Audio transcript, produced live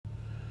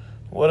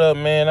What up,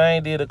 man? I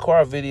ain't did a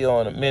car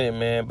video in a minute,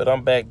 man, but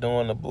I'm back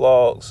doing the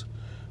vlogs.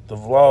 The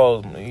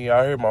vlogs,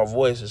 y'all hear my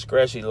voice is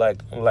scratchy like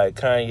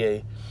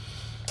Kanye.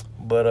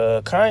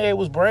 But Kanye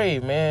was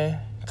brave, man.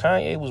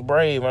 Kanye was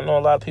brave. I know a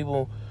lot of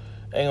people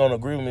ain't gonna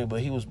agree with me, but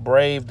he was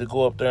brave to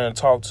go up there and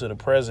talk to the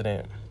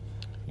president.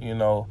 You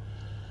know,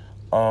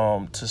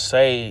 to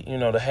say, you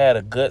know, to have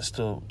the guts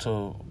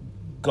to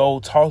go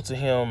talk to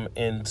him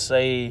and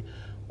say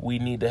we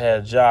need to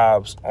have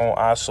jobs on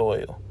our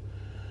soil.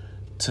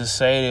 To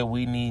say that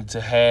we need to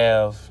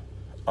have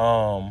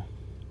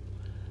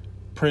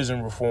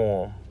prison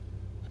reform,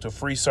 to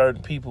free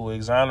certain people,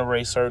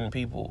 exonerate certain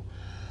people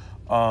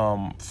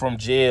from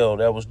jail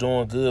that was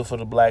doing good for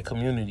the black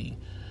community.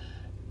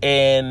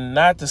 And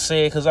not to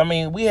say, because, I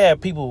mean, we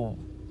had people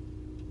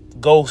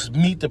go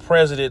meet the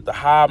president, the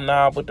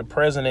hobnob with the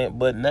president,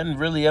 but nothing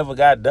really ever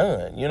got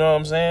done. You know what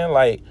I'm saying?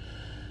 Like,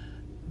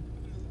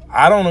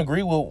 I don't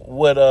agree with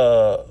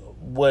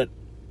what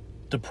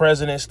the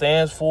president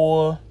stands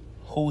for,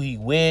 who he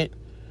with,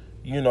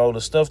 you know,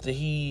 the stuff that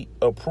he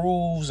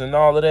approves and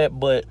all of that.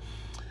 But,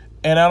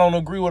 and I don't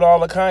agree with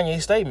all of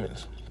Kanye's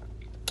statements.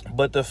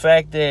 But the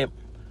fact that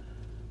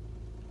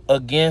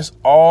against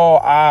all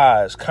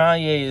odds,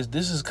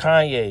 this is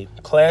Kanye,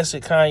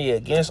 classic Kanye,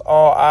 against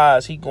all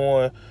odds, he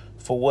going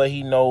for what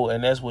he know,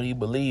 and that's what he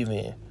believe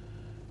in.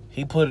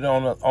 He put it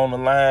on the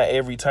line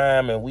every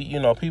time, and we, you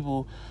know,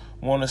 people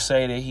want to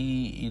say that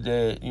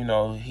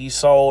he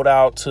sold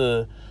out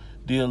to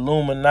the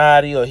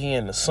Illuminati, or he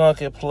in the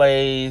sunken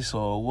place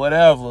or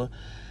whatever.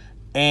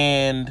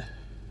 And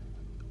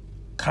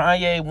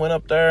Kanye went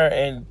up there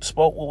and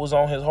spoke what was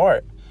on his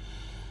heart.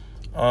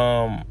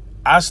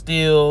 I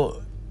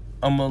still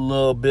am a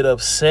little bit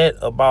upset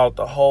about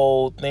the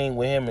whole thing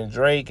with him and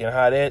Drake, and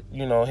how that,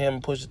 you know,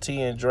 him, Pusha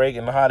T and Drake,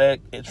 and how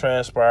that it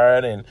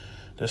transpired, and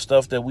the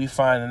stuff that we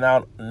finding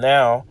out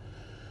now.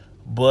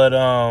 But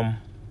I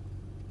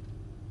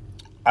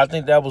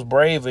think that was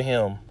brave of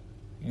him,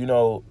 you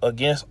know,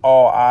 against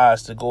all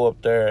odds, to go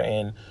up there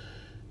and,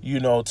 you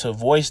know, to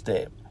voice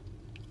that.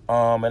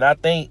 And I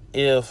think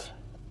if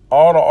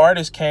all the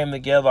artists came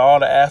together, all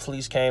the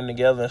athletes came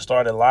together and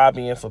started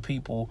lobbying for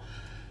people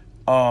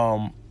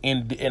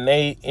in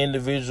their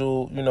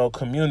individual, you know,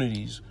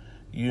 communities,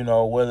 you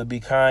know, whether it be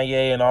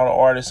Kanye and all the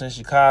artists in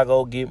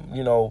Chicago, get,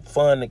 you know,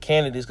 fund the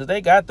candidates, because they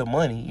got the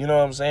money, you know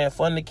what I'm saying?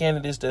 Fund the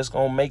candidates that's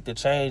going to make the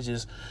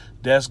changes,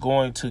 that's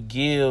going to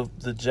give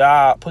the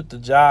job, put the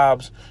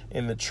jobs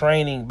and the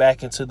training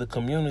back into the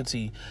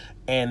community,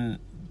 and,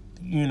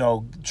 you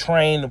know,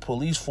 train the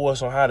police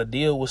force on how to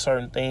deal with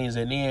certain things.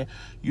 And then,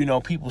 you know,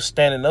 people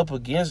standing up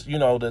against, you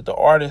know, the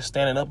artists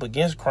standing up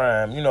against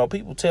crime. You know,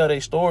 people tell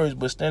their stories,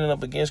 but standing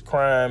up against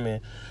crime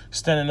and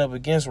standing up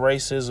against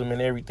racism and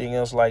everything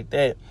else like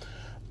that,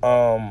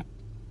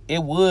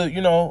 it would,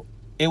 you know,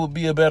 it would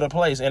be a better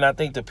place. And I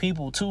think the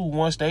people too,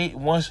 once they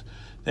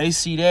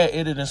see that,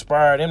 it'll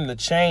inspire them to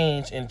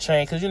change.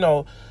 Because, you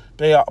know,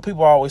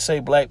 people always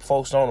say black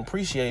folks don't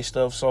appreciate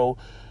stuff. So,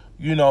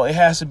 you know, it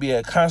has to be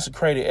a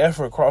consecrated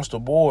effort across the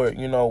board,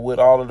 you know, with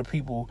all of the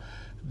people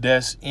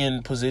that's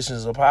in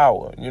positions of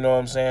power. You know what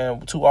I'm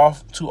saying? Too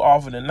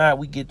often than not,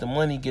 we get the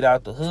money, get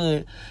out the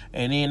hood,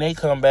 and then they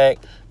come back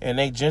and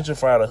they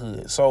gentrify the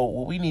hood. So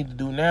what we need to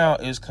do now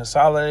is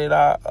consolidate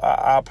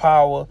our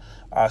power,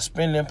 our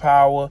spending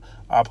power,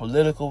 our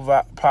political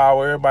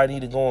power. Everybody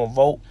need to go and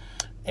vote,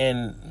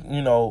 and,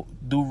 you know,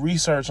 do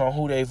research on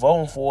who they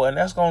voting for, and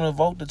that's going to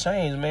vote the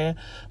change, man.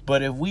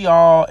 But if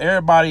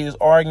everybody is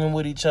arguing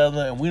with each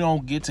other, and we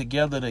don't get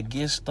together to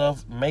get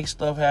stuff, make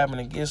stuff happen,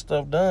 and get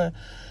stuff done,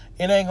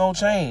 it ain't going to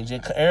change.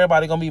 And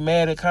everybody going to be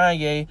mad at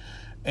Kanye,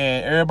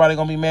 and everybody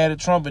going to be mad at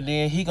Trump, and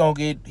then he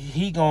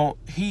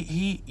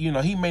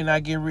may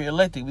not get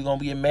reelected. We going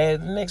to be mad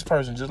at the next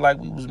person, just like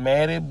we was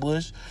mad at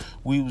Bush,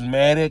 we was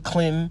mad at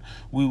Clinton,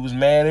 we was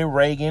mad at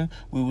Reagan,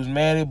 we was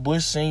mad at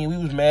Bush Sr., we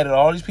was mad at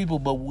all these people.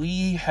 But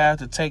we have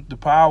to take the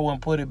power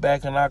and put it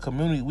back in our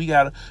community.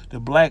 The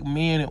black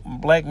men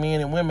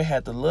and women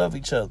have to love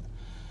each other.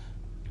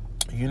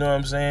 You know what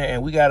I'm saying?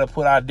 And we got to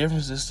put our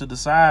differences to the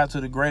side to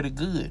the greater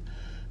good.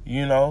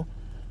 You know,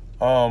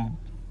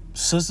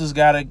 sisters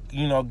got to,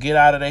 you know, get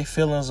out of their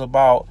feelings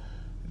about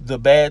the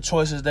bad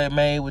choices they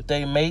made with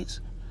their mates.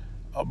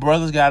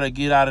 Brothers got to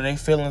get out of their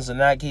feelings and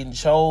not getting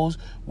chose.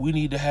 We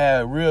need to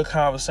have real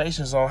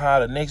conversations on how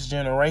the next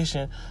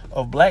generation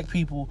of black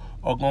people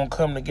are going to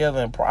come together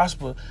and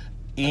prosper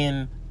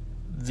in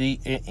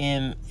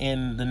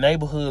the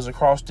neighborhoods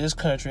across this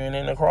country and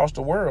then across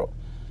the world.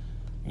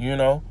 You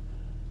know,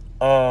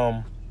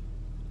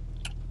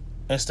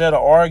 instead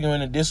of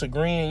arguing and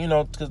disagreeing, you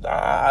know, because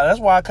that's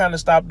why I kind of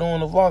stopped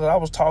doing the vlog. I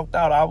was talked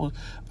out.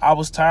 I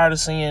was tired of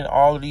seeing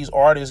all of these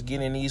artists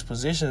get in these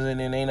positions and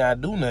then they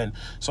not do nothing.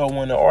 So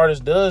when the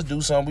artist does do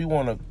something,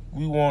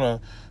 we want to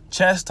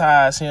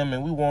chastise him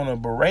and we want to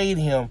berate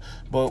him,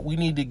 but we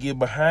need to get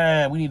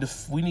behind. We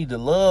need to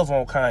love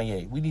on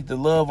Kanye. We need to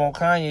love on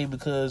Kanye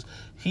because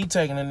he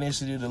taking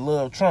initiative to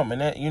love Trump, and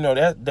that, you know,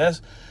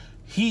 that's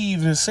he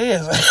even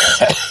says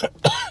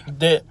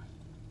that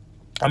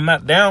I'm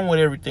not down with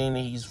everything that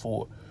he's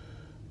for.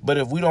 But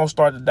if we don't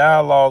start the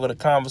dialogue or the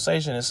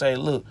conversation and say,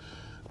 look,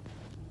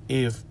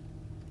 if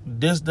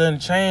this doesn't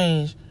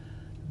change,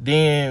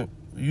 then,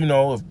 you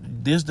know, if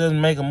this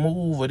doesn't make a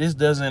move or this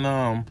doesn't,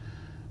 you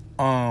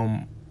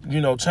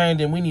know, change,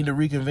 then we need to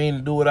reconvene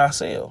and do it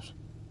ourselves.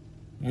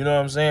 You know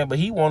what I'm saying? But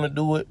he want to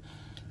do it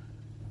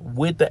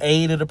with the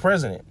aid of the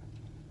president.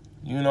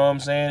 You know what I'm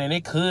saying? And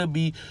it could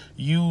be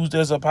used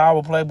as a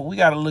power play, but we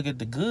got to look at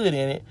the good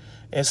in it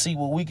and see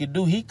what we could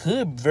do. He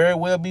could very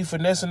well be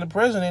finessing the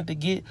president to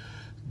get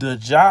the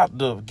job,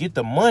 to get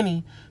the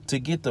money, to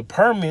get the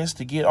permits,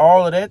 to get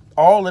all of that,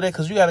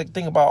 because you got to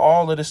think about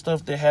all of the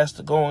stuff that has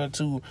to go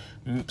into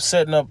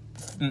setting up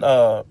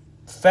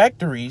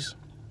factories,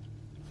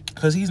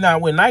 because he's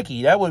not with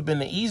Nike. That would have been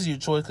the easier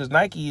choice, because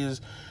Nike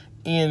is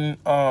in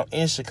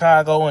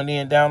Chicago and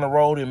then down the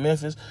road in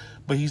Memphis,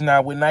 but he's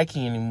not with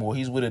Nike anymore.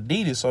 He's with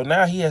Adidas. So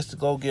now he has to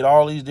go get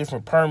all these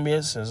different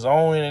permits and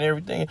zoning and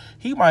everything.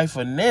 He might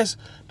finesse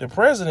the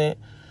president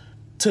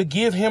to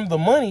give him the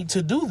money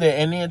to do that,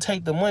 and then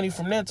take the money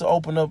from that to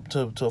open up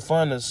to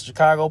fund the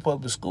Chicago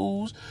public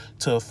schools,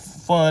 to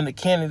fund the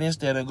candidates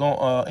that are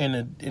going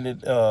in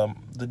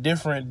the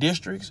different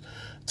districts,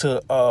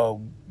 to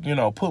you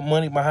know, put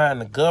money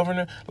behind the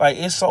governor. Like,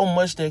 it's so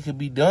much that could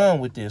be done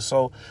with this.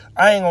 So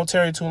I ain't gonna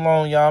tarry too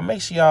long, y'all.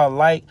 Make sure y'all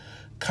like,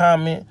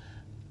 comment,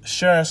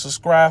 share, and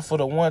subscribe for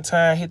the one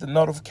time. Hit the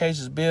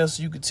notifications bell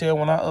so you can tell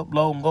when I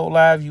upload and go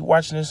live. You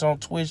watching this on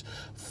Twitch,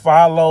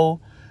 follow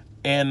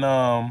and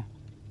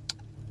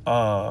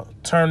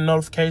turn the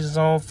notifications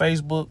on.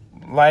 Facebook,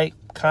 like,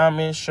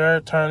 comment,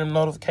 share, turn them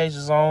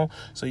notifications on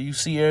so you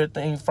see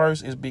everything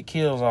first. It's Big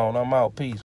Kills on. I'm out. Peace.